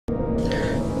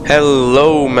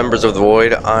Hello, members of the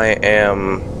Void. I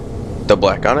am the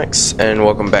Black Onyx, and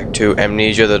welcome back to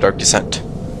Amnesia: The Dark Descent.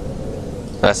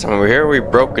 Last time we were here, we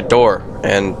broke a door,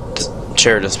 and the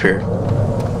chair disappeared.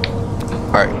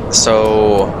 Alright,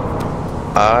 so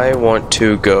I want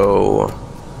to go...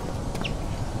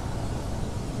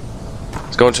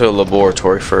 Let's go into the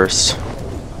laboratory first.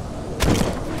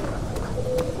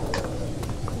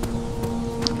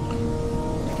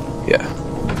 Yeah.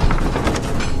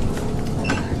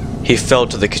 He fell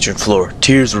to the kitchen floor.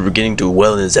 Tears were beginning to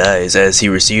well in his eyes as he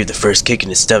received the first kick in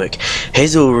his stomach.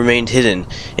 Hazel remained hidden,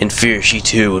 in fear she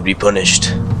too would be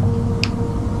punished.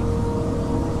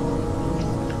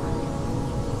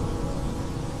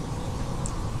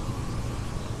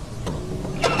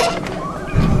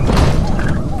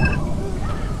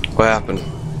 What happened?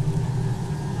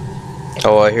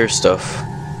 Oh, I hear stuff.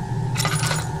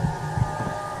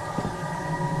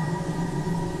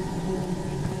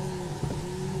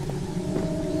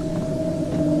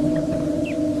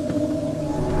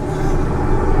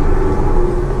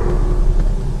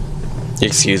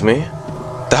 Excuse me?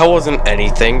 That wasn't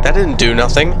anything. That didn't do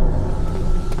nothing.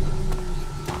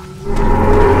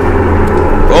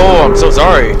 Oh, I'm so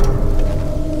sorry.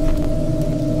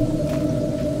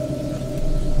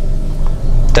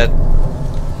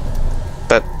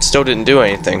 That still didn't do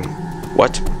anything.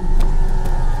 What?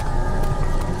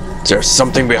 Is there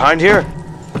something behind here?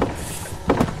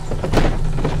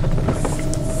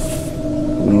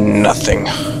 Nothing.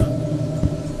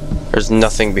 There's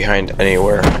nothing behind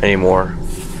anywhere anymore.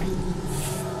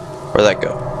 Where'd that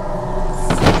go?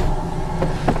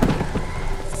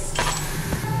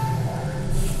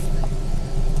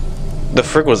 The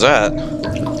frick was that?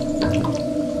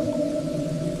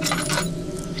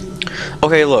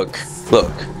 Okay, look.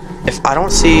 If I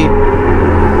don't see...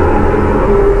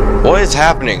 What is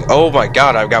happening? Oh my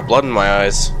god, I've got blood in my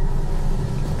eyes.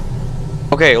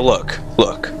 Okay, look.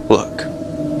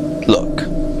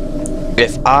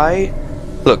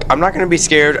 Look, I'm not gonna be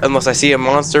scared unless I see a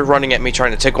monster running at me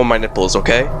trying to tickle my nipples,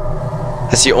 okay?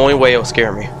 That's the only way it'll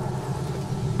scare me.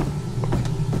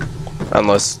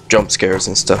 Unless jump scares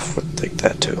and stuff would take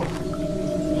that too.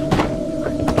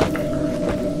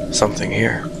 Something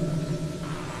here.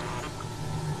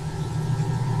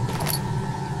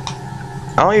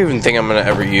 I don't even think I'm gonna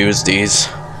ever use these.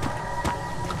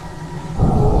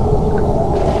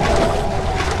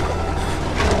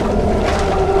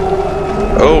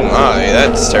 Oh my,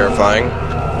 that's terrifying.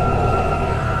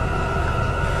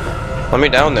 Let me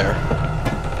down there.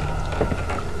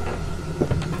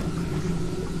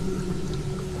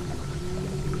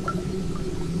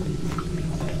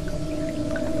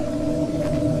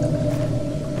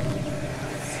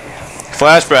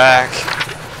 Flashback.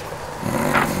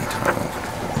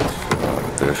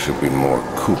 There should be more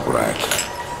coop racks.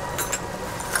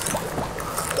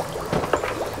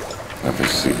 Let me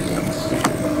see.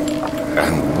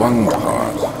 And one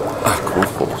part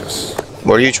aquafortis.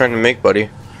 What are you trying to make, buddy?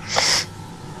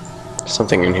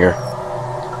 Something in here.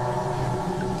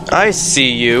 I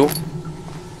see you.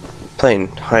 Playing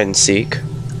hide and seek.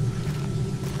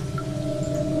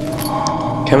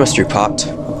 Chemistry pot.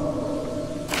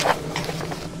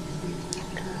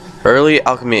 Early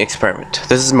alchemy experiment.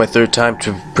 This is my third time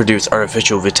to produce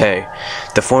artificial vitae.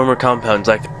 The former compounds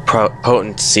lack the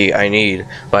potency I need,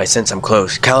 but I sense I'm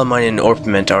close. Calamine and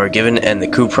orpiment are given and the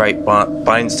cuprite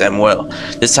binds them well.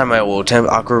 This time I will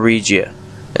attempt aqua regia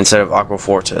instead of aqua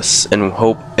fortis and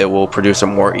hope it will produce a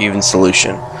more even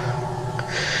solution.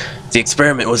 The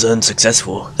experiment was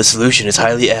unsuccessful. The solution is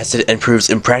highly acid and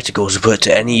proves impractical to put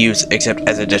to any use except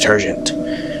as a detergent.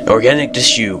 Organic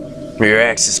tissue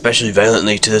reacts especially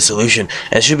violently to the solution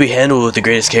and should be handled with the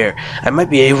greatest care. I might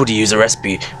be able to use a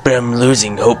recipe, but I'm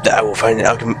losing hope that I will find an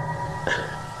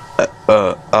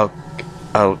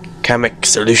alchemic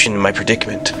solution in my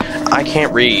predicament. I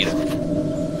can't read.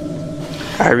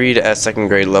 I read at 2nd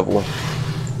grade level.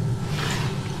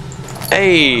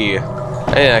 Hey!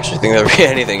 I didn't actually think there would be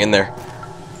anything in there.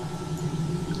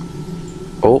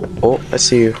 Oh, I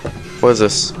see you. What is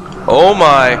this? Oh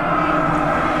my!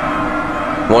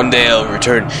 One day I'll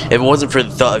return. If it wasn't for the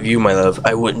thought of you, my love,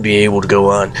 I wouldn't be able to go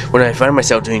on. When I find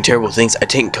myself doing terrible things, I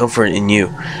take comfort in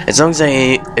you. As long as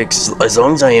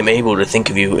I am able to think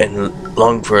of you and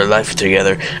long for a life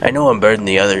together, I know I'm better than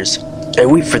the others. I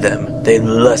weep for them. They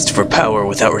lust for power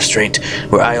without restraint,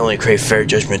 where I only crave fair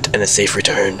judgment and a safe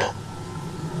return.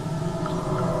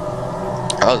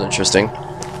 That was interesting.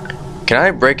 Can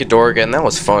I break a door again? That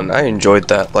was fun. I enjoyed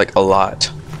that, like, a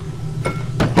lot.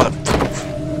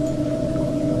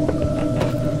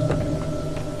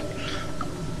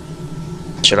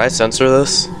 Should I censor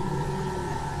this?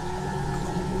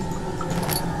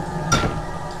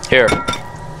 Here.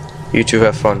 You two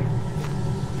have fun.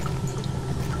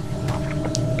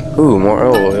 Ooh, more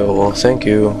oil. Well, thank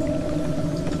you.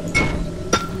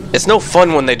 It's no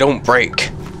fun when they don't break.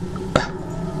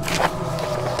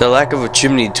 The lack of a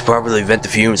chimney to properly vent the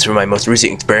fumes from my most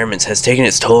recent experiments has taken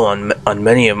its toll on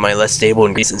many of my less stable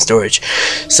ingredients in storage.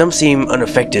 Some seem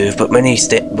ineffective, but many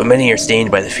are stained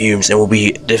by the fumes and will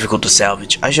be difficult to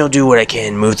salvage. I shall do what I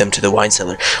can, move them to the wine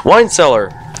cellar. Wine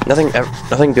cellar!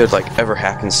 Nothing good like ever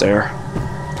happens there.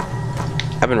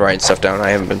 I've been writing stuff down. I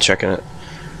haven't been checking it.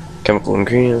 Chemical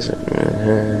ingredients.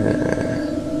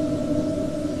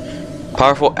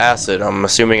 Powerful acid. I'm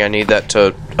assuming I need that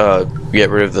to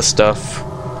get rid of the stuff.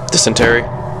 Dysentery.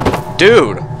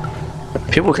 Dude!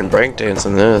 People can break dance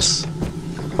in this.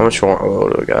 How much more oil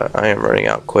do we got? I am running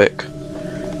out quick.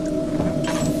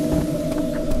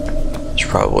 Should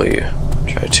probably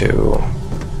try to...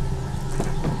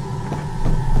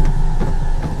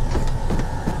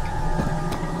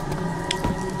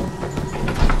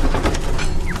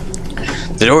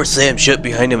 The door slammed shut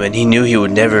behind him, and he knew he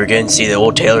would never again see the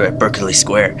old tailor at Berkeley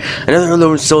Square. Another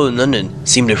lone soul in London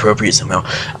seemed appropriate somehow.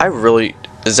 I really...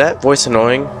 Is that voice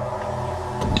annoying?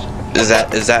 Is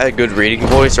that a good reading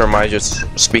voice, or am I just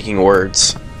speaking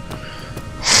words?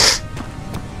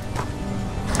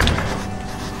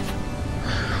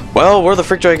 Well, where the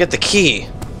frick do I get the key?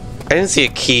 I didn't see a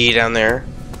key down there.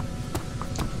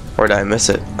 Or did I miss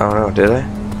it? I don't know, did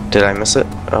I? Did I miss it?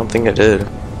 I don't think I did.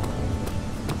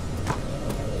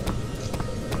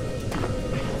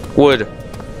 Wood.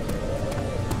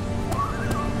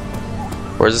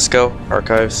 Where does this go?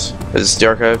 Archives? Is this the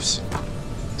archives?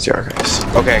 It's the archives.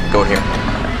 Okay, I can go in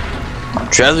here.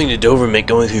 Traveling to Dover meant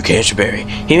going through Canterbury.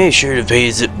 He made sure to pay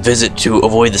his visit to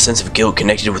avoid the sense of guilt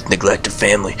connected with neglect of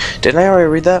family. Didn't I already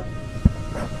read that?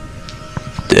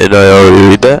 Did I already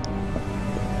read that?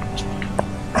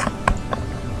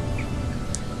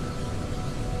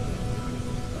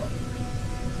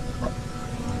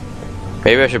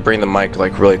 Maybe I should bring the mic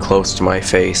like really close to my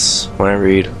face when I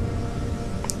read.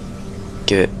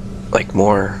 Get like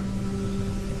more.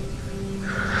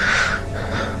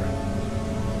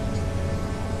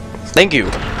 Thank you.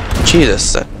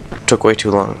 Jesus, that took way too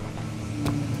long.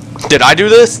 Did I do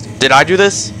this? Did I do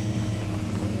this?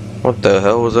 What the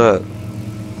hell was that?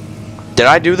 Did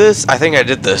I do this? I think I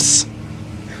did this.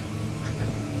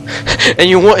 And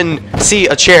you wouldn't see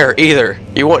a chair either.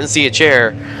 You wouldn't see a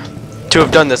chair to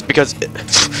have done this because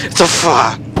it's a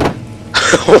fuck.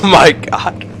 Oh my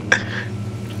god.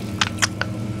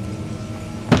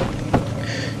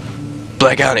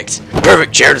 Black Onyx,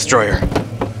 perfect chair destroyer.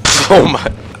 Oh my.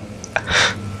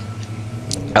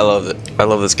 I love it. I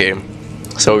love this game.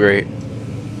 So great.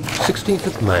 16th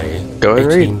of May, Go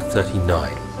ahead and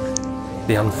 1839.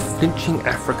 The unflinching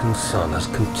African sun has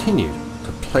continued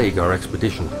to plague our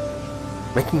expedition,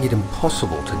 making it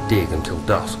impossible to dig until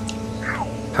dusk.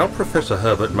 How Professor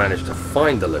Herbert managed to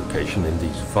find the location in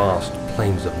these vast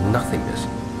plains of nothingness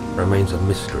remains a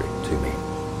mystery to me.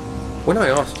 When I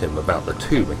asked him about the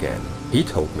tomb again, he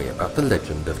told me about the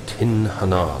legend of Tin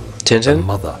Hanan, the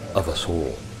mother of us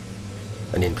all.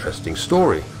 An interesting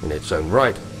story in its own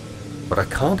right, but I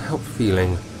can't help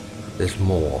feeling there's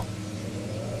more.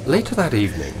 Later that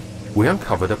evening, we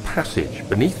uncovered a passage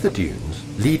beneath the dunes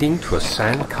leading to a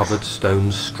sand-covered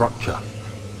stone structure.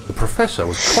 The professor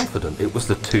was confident it was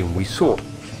the tomb we sought,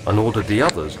 and ordered the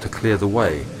others to clear the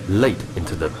way late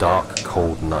into the dark,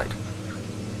 cold night.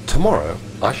 Tomorrow,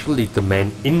 I shall lead the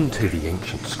men into the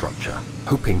ancient structure,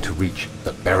 hoping to reach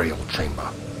the burial chamber.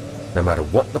 No matter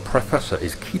what the professor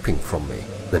is keeping from me,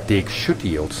 the dig should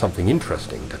yield something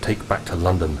interesting to take back to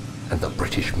London and the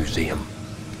British Museum.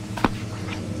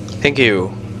 Thank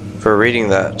you for reading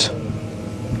that.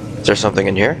 Is there something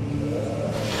in here?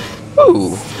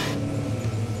 Ooh.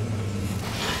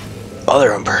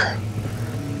 Other umber.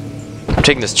 I'm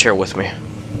taking this chair with me.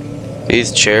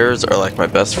 These chairs are like my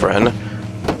best friend.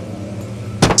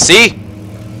 See?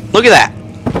 Look at that!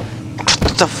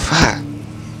 What the fuck?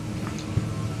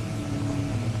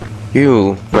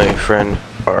 You, my friend,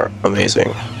 are amazing.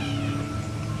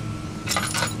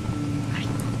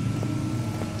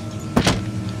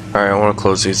 Alright, I want to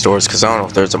close these doors because I don't know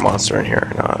if there's a monster in here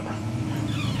or not.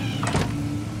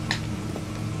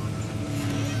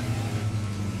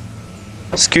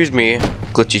 Excuse me,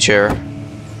 glitchy chair.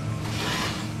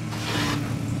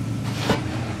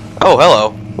 Oh,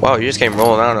 hello. Wow, you just came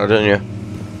rolling out now, didn't you?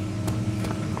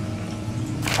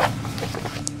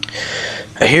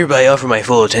 I hereby offer my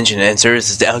full attention and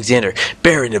services to Alexander,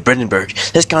 Baron of Brandenburg.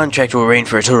 This contract will reign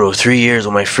for a total of 3 years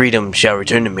while my freedom shall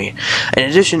return to me. In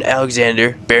addition,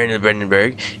 Alexander, Baron of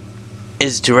Brandenburg,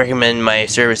 is to recommend my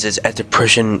services at the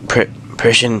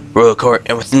Prussian Royal Court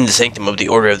and within the sanctum of the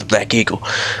Order of the Black Eagle.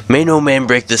 May no man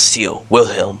break the seal.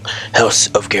 Wilhelm,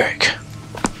 House of Garrick.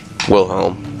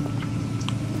 Wilhelm.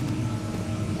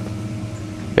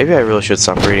 Maybe I really should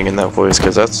stop reading in that voice,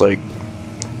 because that's like...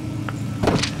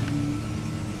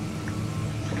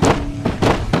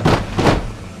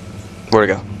 Where'd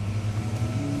it go?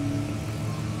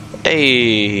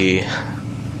 Hey!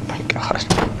 Oh my god.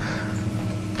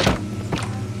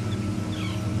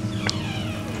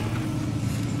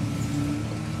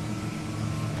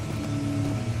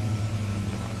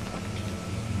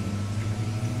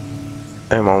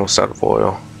 I'm almost out of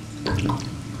oil.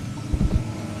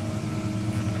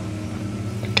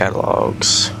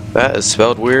 Catalogs. That is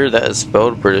spelled weird, that is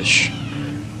spelled British.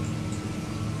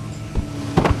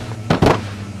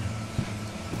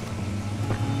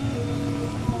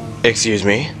 Excuse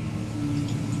me.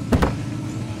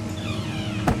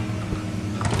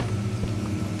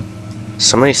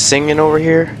 Somebody singing over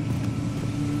here?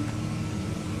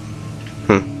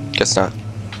 Guess not.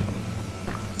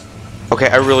 Okay,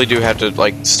 I really do have to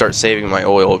like start saving my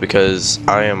oil because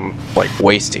I am like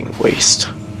wasting waste.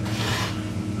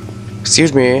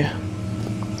 Excuse me.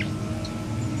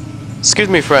 Excuse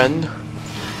me, friend.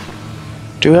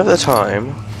 Do you have the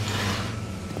time?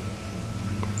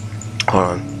 Hold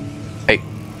on. Hey.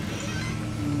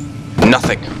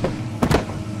 Nothing.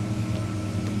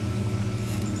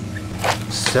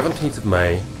 17th of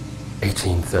May,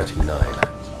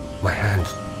 1839. My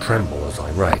hands tremble as I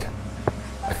write.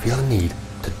 I feel a need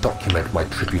to document my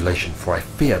tribulation, for I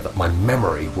fear that my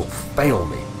memory will fail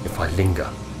me if I linger.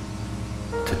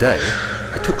 Today,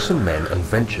 I took some men and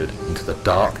ventured into the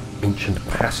dark, ancient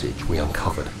passage we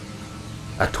uncovered.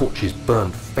 Our torches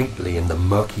burned faintly in the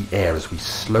murky air as we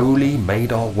slowly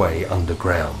made our way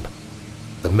underground.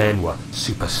 The men were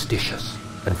superstitious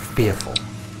and fearful.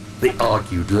 They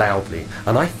argued loudly,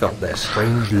 and I felt their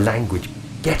strange language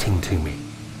getting to me.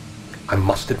 I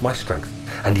mustered my strength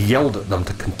and yelled at them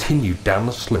to continue down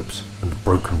the slopes and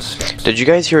broken steps. Did you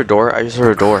guys hear a door? I just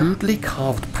heard a door. The crudely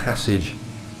carved passage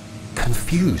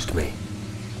confused me.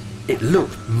 It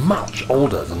looked much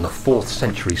older than the 4th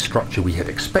century structure we had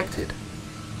expected.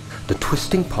 The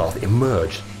twisting path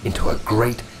emerged into a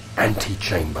great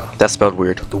antechamber. That spelled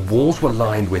weird. The walls were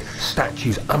lined with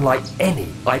statues unlike any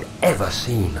I'd ever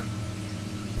seen.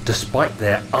 Despite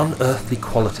their unearthly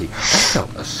quality, I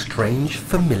felt a strange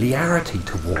familiarity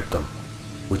toward them,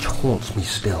 which haunts me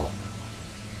still.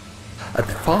 At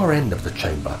the far end of the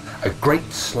chamber, a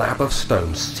great slab of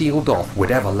stone sealed off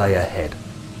whatever lay ahead.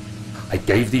 I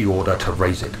gave the order to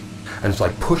raise it, and as I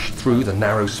pushed through the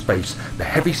narrow space, the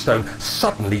heavy stone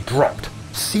suddenly dropped,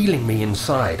 sealing me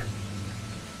inside.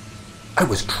 I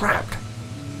was trapped.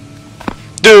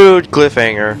 Dude,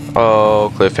 cliffhanger.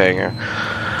 Oh, cliffhanger.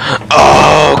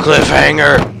 Oh,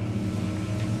 cliffhanger.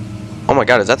 Oh my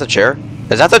god, is that the chair?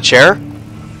 Is that the chair?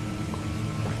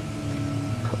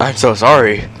 I'm so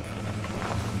sorry.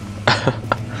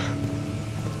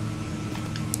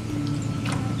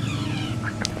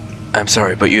 I'm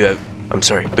sorry, but you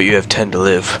have 10 to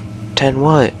live. 10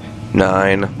 what?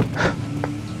 9.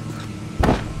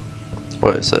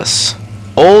 What is this?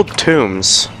 Old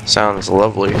tombs. Sounds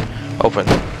lovely. Open.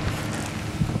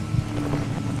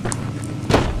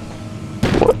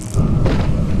 What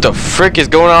the frick is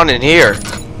going on in here?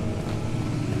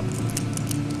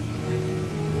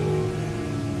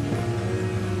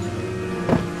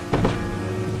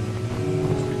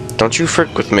 Don't you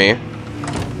frick with me.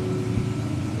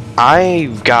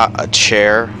 I've got a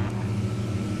chair.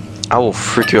 I will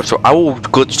freak you up, so I will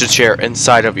glitch the chair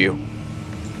inside of you.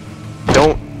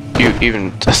 Don't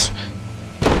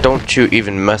you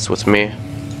even mess with me.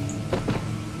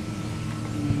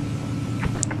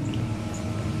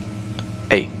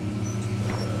 Hey.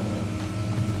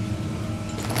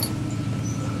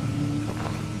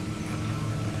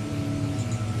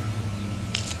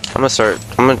 I'm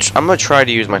gonna try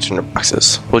to use my tinder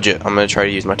boxes. Legit, I'm gonna try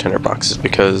to use my tinder boxes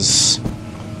because,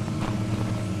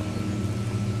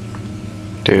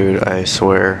 dude, I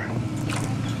swear.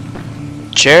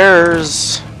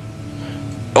 Chairs!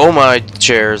 Oh my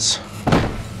chairs.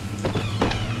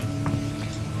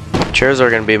 Chairs are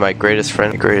gonna be my greatest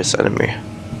friend, greatest enemy.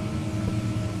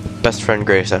 Best friend,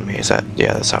 greatest enemy. Is that?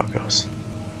 Yeah, that's how it goes.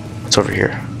 What's over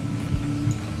here?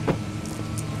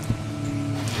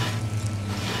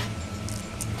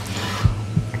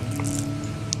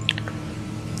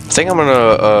 I think I'm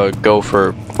gonna go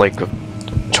for like a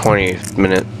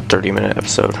 20-minute, 30-minute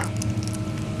episode.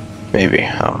 Maybe,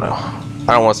 I don't know.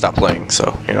 I don't want to stop playing,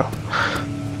 so, you know.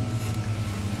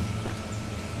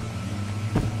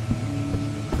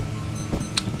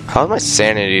 How's my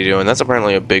sanity doing? That's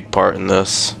apparently a big part in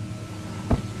this.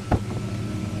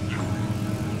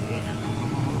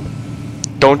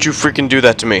 Don't you freaking do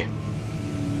that to me.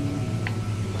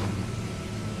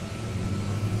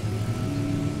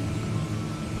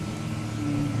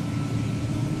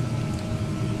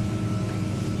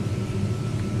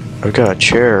 I've got a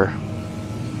chair.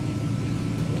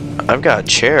 I've got a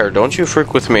chair. Don't you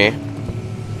freak with me.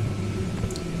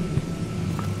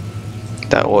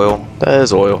 That oil. That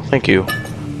is oil. Thank you.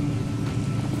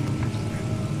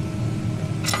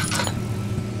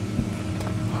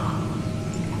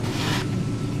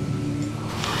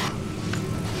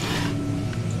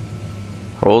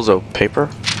 Rolls of paper?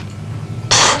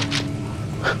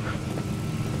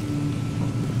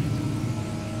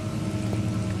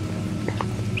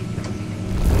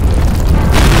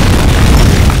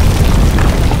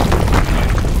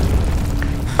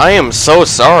 I am so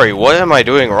sorry. What am I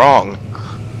doing wrong?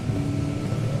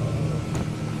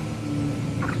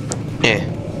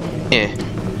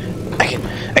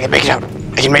 I can make it out.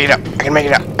 I can make it out. I can make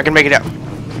it out. I can make it out.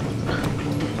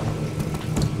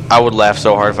 I would laugh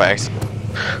so hard if I accidentally.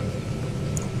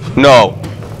 No.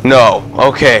 No.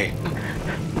 Okay.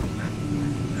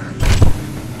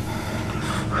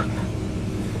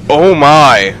 Oh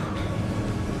my.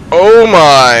 Oh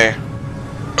my.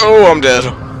 Oh, I'm dead.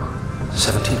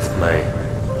 17th May,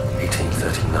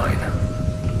 1839.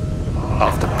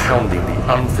 After pounding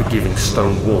the unforgiving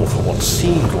stone wall for what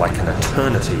seemed like an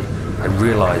eternity, I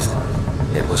realized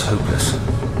it was hopeless.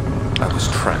 I was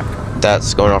trapped.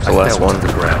 That's going off the last fell one. to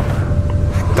the ground,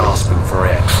 gasping for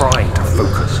air, trying to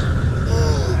focus.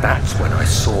 That's when I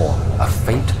saw a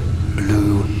faint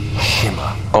blue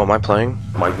shimmer. Oh, am I playing?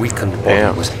 My weakened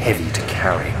body was heavy to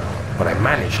carry, but I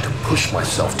managed to push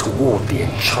myself toward the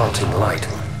enchanting light.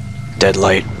 Dead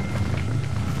light.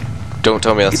 Don't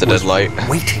tell me that's a dead light.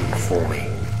 Waiting for me.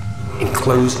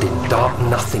 Enclosed in dark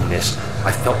nothingness,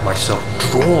 I felt myself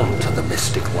drawn to the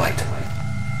mystic light.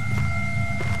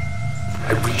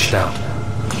 I reached out,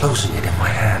 closing it in my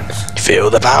hands. Feel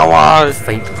the power! A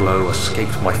faint glow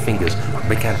escaped my fingers and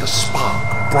began to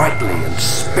spark brightly and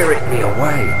spirit me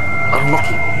away,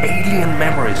 unlocking alien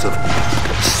memories of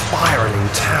spiraling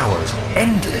towers,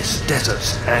 endless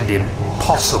deserts, and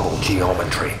impossible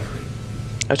geometry.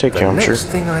 I take The geometry. next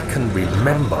thing I can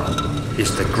remember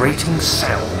is the grating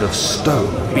sound of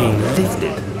stone being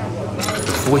lifted,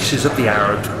 the voices of the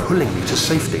Arabs pulling me to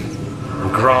safety,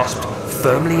 and grasped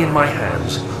firmly in my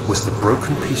hands was the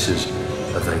broken pieces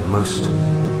of a most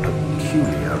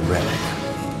peculiar relic.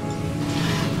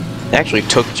 I actually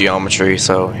took geometry,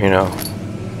 so, you know.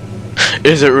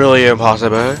 Is it really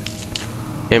impossible?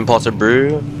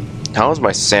 Impossible? How is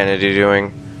my sanity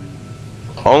doing?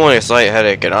 Only a slight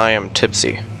headache and I am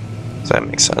tipsy. Does that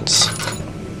make sense?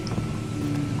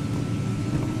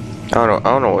 I don't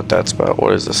know what that's about.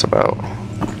 What is this about?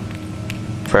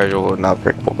 Fragile and not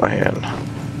breakable by hand.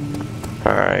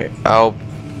 Alright, I'll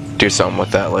do something with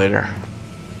that later.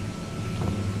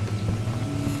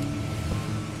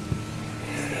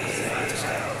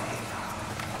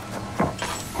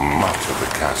 Much of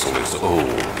the castle is old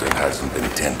and hasn't been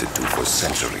tended to for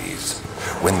centuries.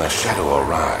 When the shadow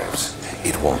arrives,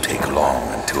 it won't take long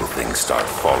until things start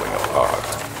falling apart.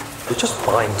 We're just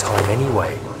buying time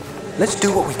anyway. Let's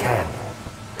do what we can.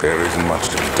 There isn't much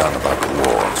to be done about the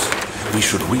walls. We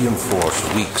should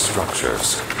reinforce weak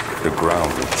structures. The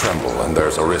ground will tremble and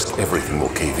there's a risk everything will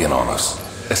cave in on us,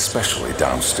 especially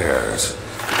downstairs.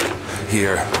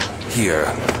 Here,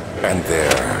 and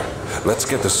there. Let's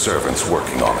get the servants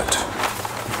working on it.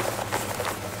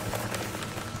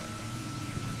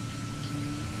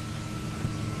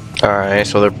 Alright,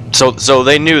 so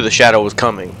they knew the shadow was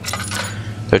coming.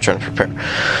 They're trying to prepare.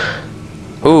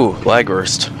 Ooh, lag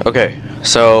burst. Okay,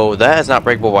 so that is not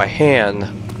breakable by hand,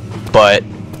 but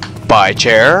by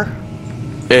chair?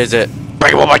 Is it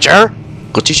breakable by chair?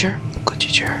 Glitchy chair?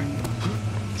 Glitchy chair.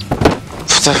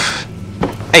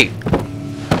 Hey!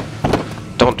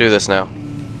 Don't do this now.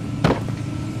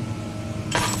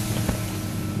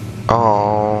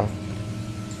 Oh.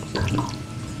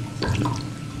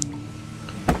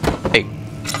 Hey.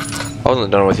 I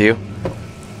wasn't done with you.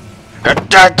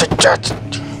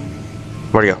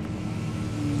 Where'd he go?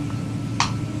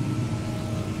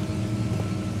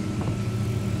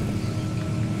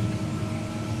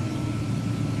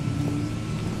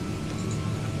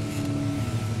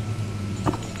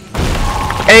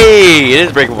 Hey! It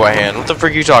is breakable by hand. What the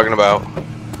frick are you talking about?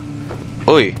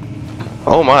 Oi.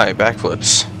 Oh my,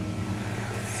 backflips.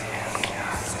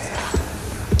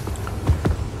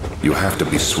 You have to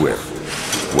be swift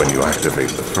when you activate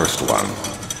the first one.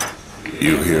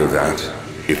 You hear that?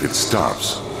 If it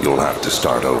stops, you'll have to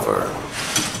start over.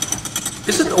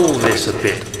 Isn't all this a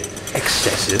bit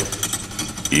excessive?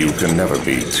 You can never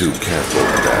be too careful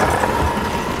with that.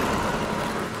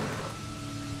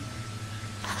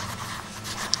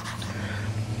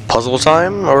 Puzzle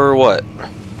time, or what?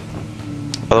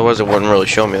 Otherwise it wouldn't really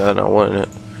show me that now, wouldn't it?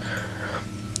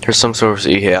 Here's some sort of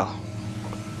eval.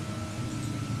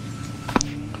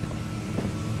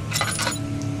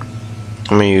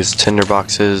 I'm gonna use tinder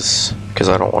boxes, because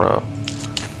I don't want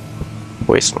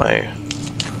to waste my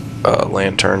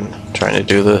lantern trying to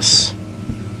do this.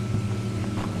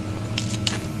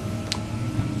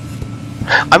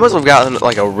 I must have gotten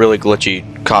like a really glitchy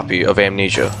copy of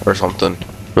Amnesia or something.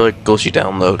 Really glitchy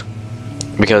download.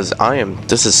 Because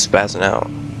this is spazzing out.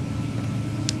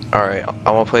 Alright,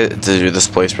 I want to play, dude, this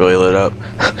place really lit up.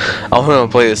 I want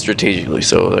to play this strategically,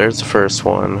 so there's the first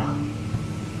one.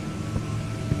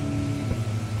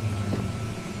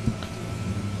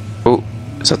 Ooh,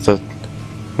 is that the,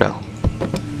 no.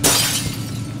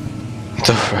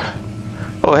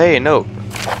 Oh hey, a note.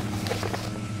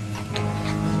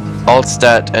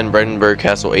 Altstadt and Brandenburg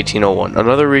Castle, 1801.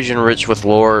 Another region rich with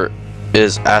lore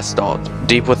is Asdalt,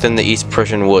 deep within the East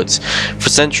Prussian woods. For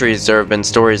centuries there have been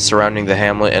stories surrounding the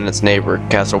hamlet and its neighbor,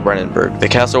 Castle Brandenburg. The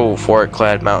castle,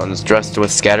 forest-clad mountains dressed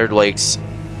with scattered lakes,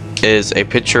 is as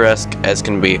picturesque as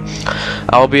can be,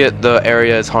 albeit the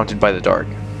area is haunted by the dark.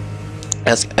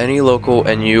 Ask any local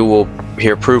and you will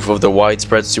hear proof of the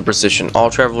widespread superstition. All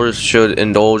travelers should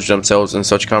indulge themselves in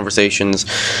such conversations,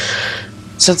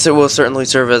 since it will certainly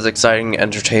serve as exciting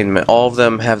entertainment. All of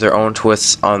them have their own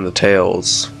twists on the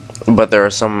tales, but there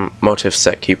are some motifs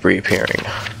that keep reappearing.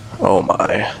 Oh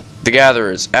my. The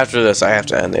Gatherers. After this, I have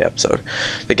to end the episode.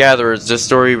 The Gatherers. This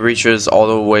story reaches all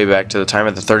the way back to the time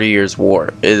of the 30 Years'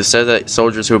 War. It is said that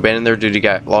soldiers who abandoned their duty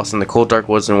got lost in the cold, dark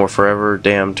woods and were forever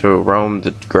damned to roam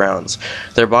the grounds.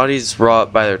 Their bodies,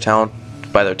 wrought by their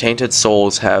tainted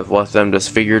souls, have left them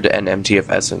disfigured and empty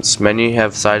of essence. Many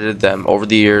have cited them over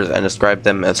the years and described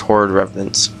them as horrid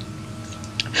revenants.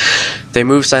 They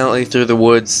move silently through the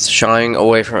woods, shying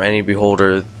away from any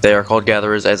beholder. They are called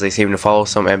gatherers as they seem to follow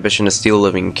some ambition to steal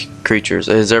living creatures.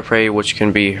 It is their prey which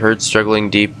can be heard struggling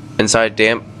deep inside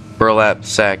damp burlap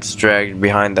sacks dragged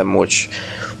behind them, which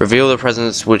reveal their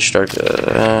presence, which start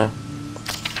to...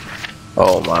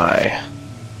 oh my.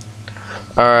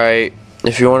 Alright,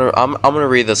 if you want to... I'm going to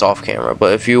read this off camera,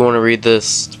 but if you want to read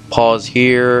this, pause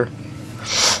here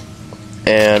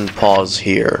and pause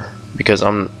here, because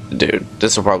dude,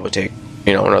 this will probably take,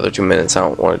 you know, another 2 minutes. I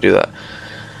don't want to do that.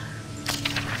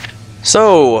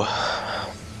 So,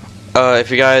 if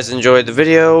you guys enjoyed the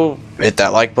video, hit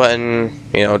that like button,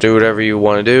 you know, do whatever you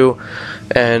want to do,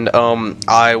 and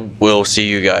I will see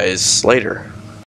you guys later.